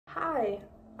Hi,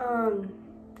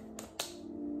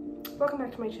 welcome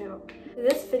back to my channel.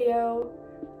 This video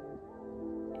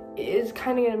is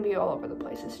kind of gonna be all over the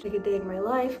place. It's like a day in my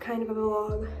life, kind of a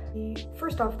vlog.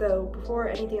 First off though, before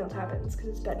anything else happens, because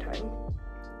it's bedtime,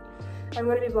 I'm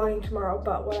going to be vlogging tomorrow,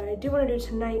 but what I do want to do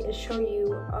tonight is show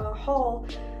you a haul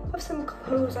of some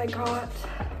clothes I got.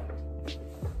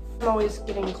 I'm always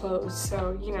getting clothes,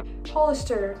 so you know.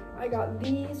 Hollister, I got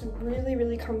these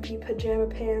really comfy pajama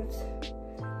pants.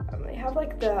 They have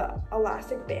like the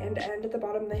elastic band, and at the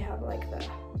bottom they have like the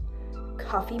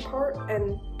cuffy part,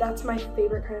 and that's my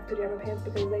favorite kind of pajama pants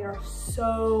because they are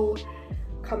so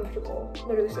comfortable,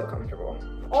 literally so comfortable.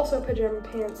 Also pajama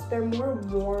pants, they're more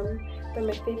warm. They're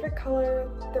my favorite color.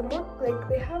 They're more like,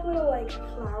 they have little like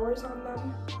flowers on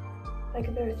them.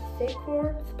 Like they're thick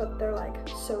warmth, but they're like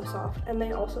so soft. And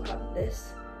they also have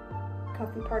this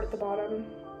cuffy part at the bottom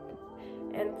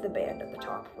and the band at the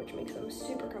top, which makes them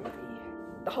super comfy.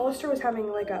 The Hollister was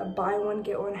having like a buy one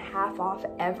get one half off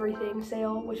everything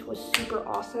sale, which was super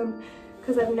awesome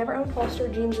because I've never owned Hollister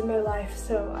jeans in my life.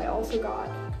 So I also got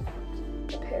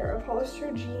a pair of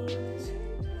Hollister jeans.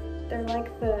 They're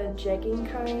like the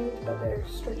jegging kind, but they're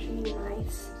stretchy and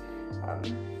nice.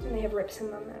 And they have rips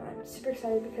in them, and I'm super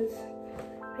excited because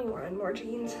I wanted more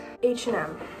jeans.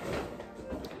 H&M.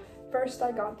 First,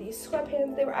 I got these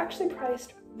sweatpants. They were actually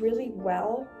priced really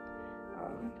well,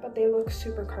 but they look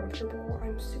super comfortable.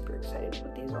 I'm super excited to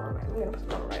put these on. I'm gonna put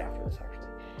them on right after this, actually.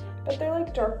 But they're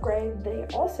like dark gray. They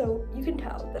also, you can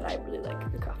tell that I really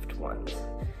like the cuffed ones.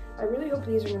 I really hope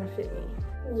these are gonna fit me.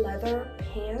 Leather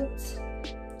pants.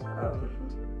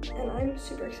 And I'm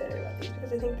super excited about these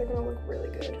because I think they're gonna look really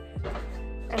good.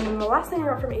 And then the last thing I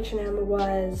got from H&M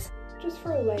was just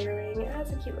for layering. It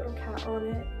has a cute little cat on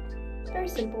it. Very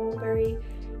simple, very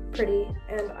pretty,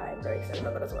 and I'm very excited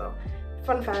about that as well.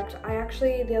 Fun fact, I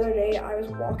actually, the other day, I was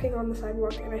walking on the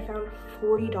sidewalk and I found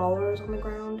 $40 on the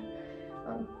ground.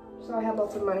 So I had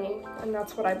lots of money, and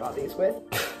that's what I bought these with.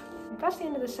 That's the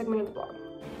end of this segment of the vlog.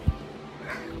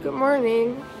 Good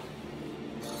morning.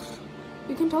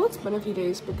 You can tell it's been a few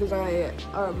days because I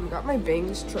got my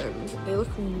bangs trimmed. They look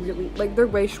really, like they're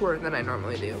way shorter than I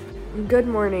normally do. Good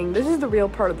morning. This is the real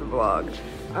part of the vlog.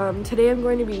 Today I'm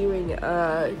going to be doing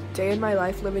a day in my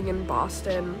life living in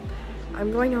Boston.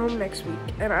 I'm going home next week,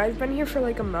 and I've been here for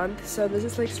like a month, so this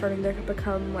is like starting to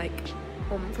become like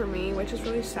home for me, which is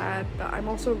really sad, but I'm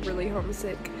also really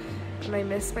homesick. And I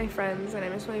miss my friends, and I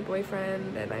miss my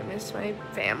boyfriend, and I miss my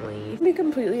family. To be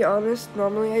completely honest,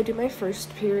 normally I do my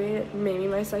first period, maybe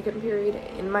my second period,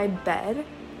 in my bed,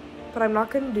 but I'm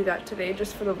not gonna do that today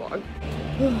just for the vlog.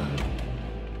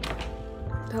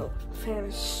 That fan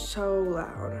is so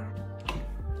loud.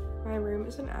 My room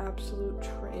is an absolute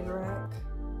train wreck.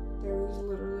 There's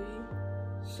literally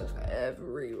stuff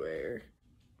everywhere,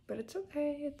 but it's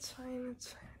okay, it's fine, it's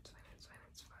fine.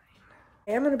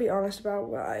 I am gonna be honest about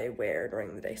what I wear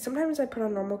during the day. Sometimes I put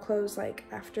on normal clothes like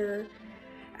after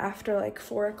like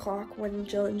 4 o'clock when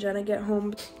Jill and Jenna get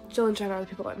home. Jill and Jenna are the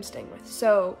people I'm staying with.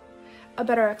 So a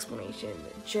better explanation,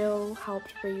 Jill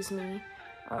helped raise me.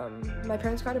 My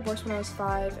parents got divorced when I was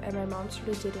 5, and my mom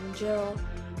started dating Jill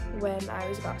when I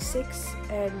was about 6,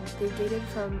 and they dated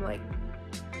from like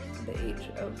the age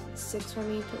of 6 for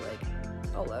me to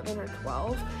like 11 or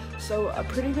 12, so a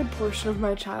pretty good portion of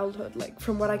my childhood, like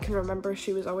from what I can remember,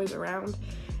 she was always around,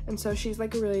 and so she's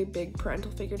like a really big parental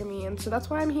figure to me, and so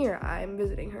that's why I'm here. I'm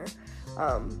visiting her,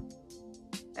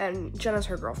 and Jenna's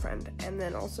her girlfriend, and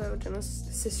then also Jenna's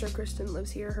sister Kristen lives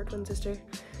here, her twin sister.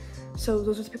 So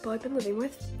those are the people I've been living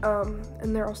with,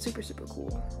 and they're all super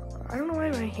cool. I don't know why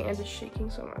my hand is shaking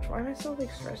so much. Why am I so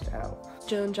like stressed out?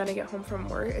 Jill and Jenna get home from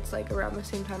work. It's like around the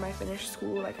same time I finish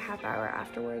school, like a half hour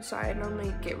afterwards. So I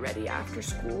normally get ready after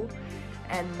school,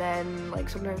 and then like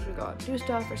sometimes we go out and do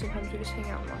stuff, or sometimes we just hang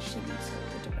out and watch TV. So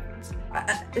it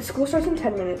depends. School starts in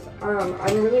 10 minutes.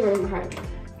 I'm really running behind.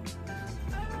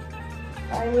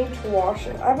 I need to wash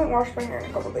it. I haven't washed my hair in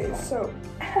a couple days, so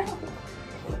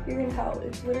you can tell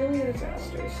it's literally a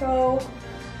disaster. So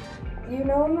you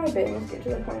know when my bangs get to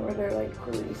the point where they're like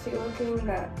greasy looking,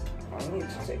 that I need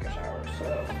to take a shower,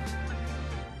 so.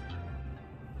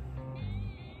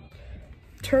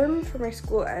 Term for my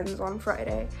school ends on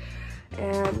Friday,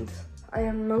 and I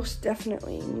am most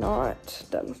definitely not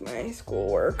done with my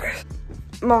schoolwork.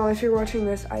 Mom, if you're watching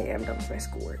this, I am done with my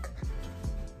schoolwork.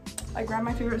 I grabbed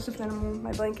my favorite stuffed animal,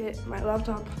 my blanket, my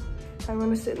laptop. I'm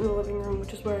gonna sit in the living room,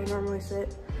 which is where I normally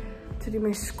sit, to do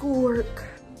my schoolwork.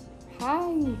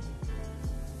 Hi.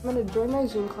 I'm gonna join my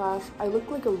Zoom class. I look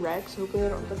like a wreck, so hopefully I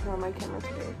don't have to turn on my camera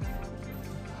today.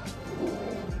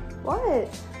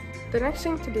 What? The next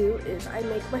thing to do is I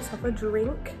make myself a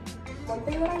drink. One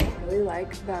thing that I really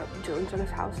like about Jill and Jenna's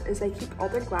house is they keep all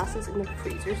their glasses in the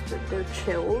freezer so that they're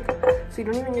chilled. So you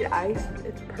don't even need ice.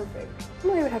 It's perfect.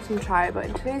 Normally I would have some chai, but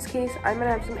in today's case, I'm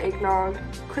gonna have some eggnog.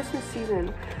 Christmas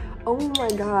season. Oh my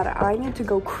god, I need to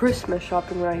go Christmas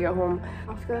shopping when I get home.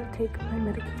 I have to take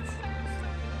my medications.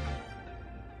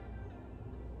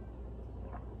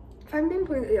 If I'm being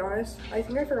completely honest, I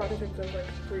think I forgot to take those like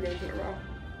 3 days in a row.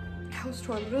 House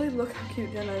tour, really look how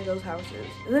cute Jenna and Jill's house is.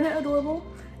 Isn't it adorable?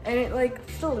 And it like,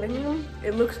 still living room,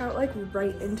 it looks out like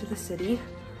right into the city.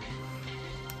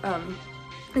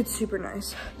 It's super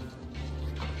nice.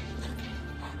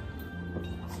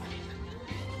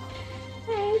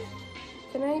 Hey,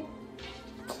 can I?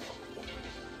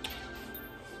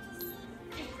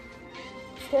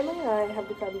 Stanley and I have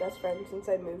become best friends since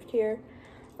I moved here.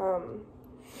 And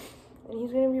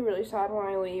he's gonna be really sad when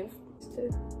I leave.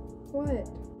 What?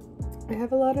 I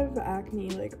have a lot of acne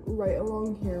like right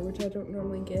along here, which I don't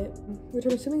normally get, which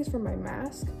I'm assuming is from my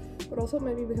mask, but also it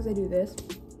might be because I do this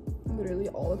literally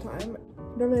all the time.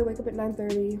 Normally I wake up at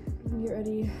 9:30, get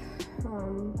ready,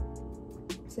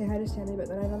 say hi to Stanley, but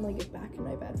then I normally get back in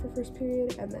my bed for first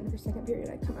period, and then for second period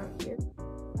I come out here.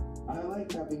 I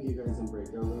like having you guys in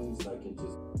breakout rooms so I can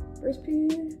just... First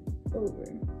period,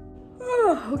 over.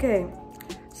 Oh, okay.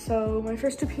 So my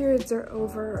first 2 periods are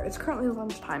over. It's currently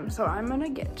lunchtime, so I'm gonna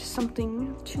get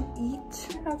something to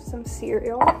eat. Have some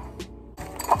cereal.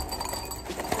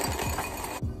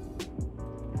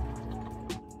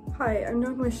 Hi, I'm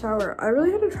done with my shower. I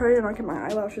really had to try to not get my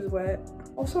eyelashes wet.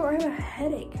 Also, I have a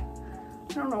headache.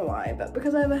 I don't know why, but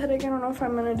because I have a headache, I don't know if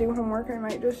I'm gonna do homework. I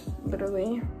might just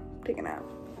literally take a nap.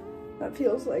 That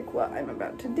feels like what I'm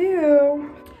about to do.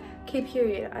 Okay,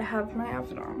 period. I have my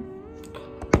outfit on.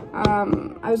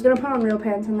 I was gonna put on real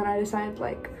pants and then I decided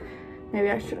like maybe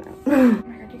I shouldn't. Oh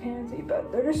my god, you can't even see,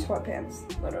 but they're just sweatpants,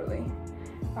 literally.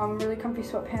 Really comfy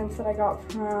sweatpants that I got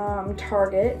from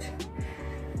Target.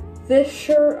 This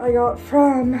shirt I got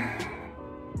from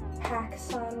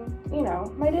PacSun. You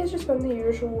know, my day's just been the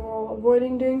usual,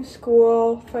 avoiding doing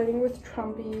school, fighting with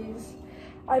Trumpies.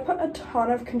 I put a ton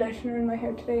of conditioner in my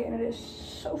hair today and it is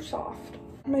so soft.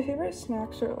 My favorite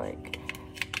snacks are like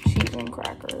cheese and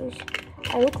crackers.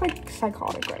 I look like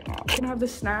psychotic right now. I'm gonna have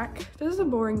this snack. This is a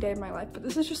boring day of my life, but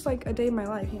this is just like a day of my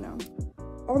life, you know.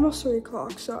 Almost 3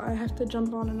 o'clock, so I have to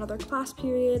jump on another class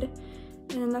period.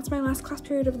 And that's my last class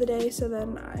period of the day, so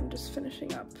then I'm just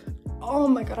finishing up. Oh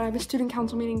my god, I have a student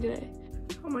council meeting today.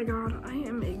 Oh my god, I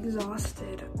am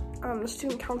exhausted. The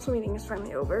student council meeting is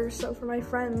finally over, so for my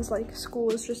friends, like,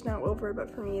 school is just now over,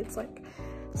 but for me, it's like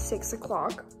 6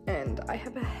 o'clock, and I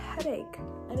have a headache,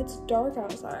 and it's dark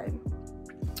outside.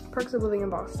 Perks of living in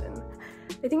Boston.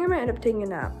 I think I might end up taking a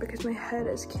nap because my head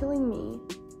is killing me,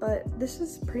 but this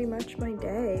is pretty much my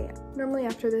day. Normally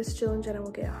after this, Jill and Jenna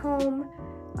will get home,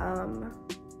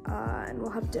 and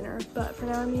we'll have dinner, but for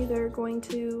now I'm either going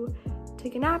to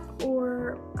take a nap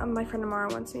or my friend Amara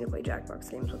wants me to play Jackbox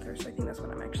games with her, so I think that's what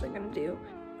I'm actually gonna do.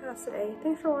 That's today.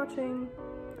 Thanks for watching.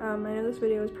 I know this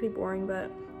video is pretty boring,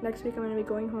 but next week I'm gonna be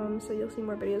going home, so you'll see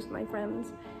more videos with my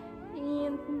friends,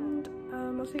 and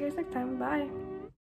I'll see you guys next time. Bye.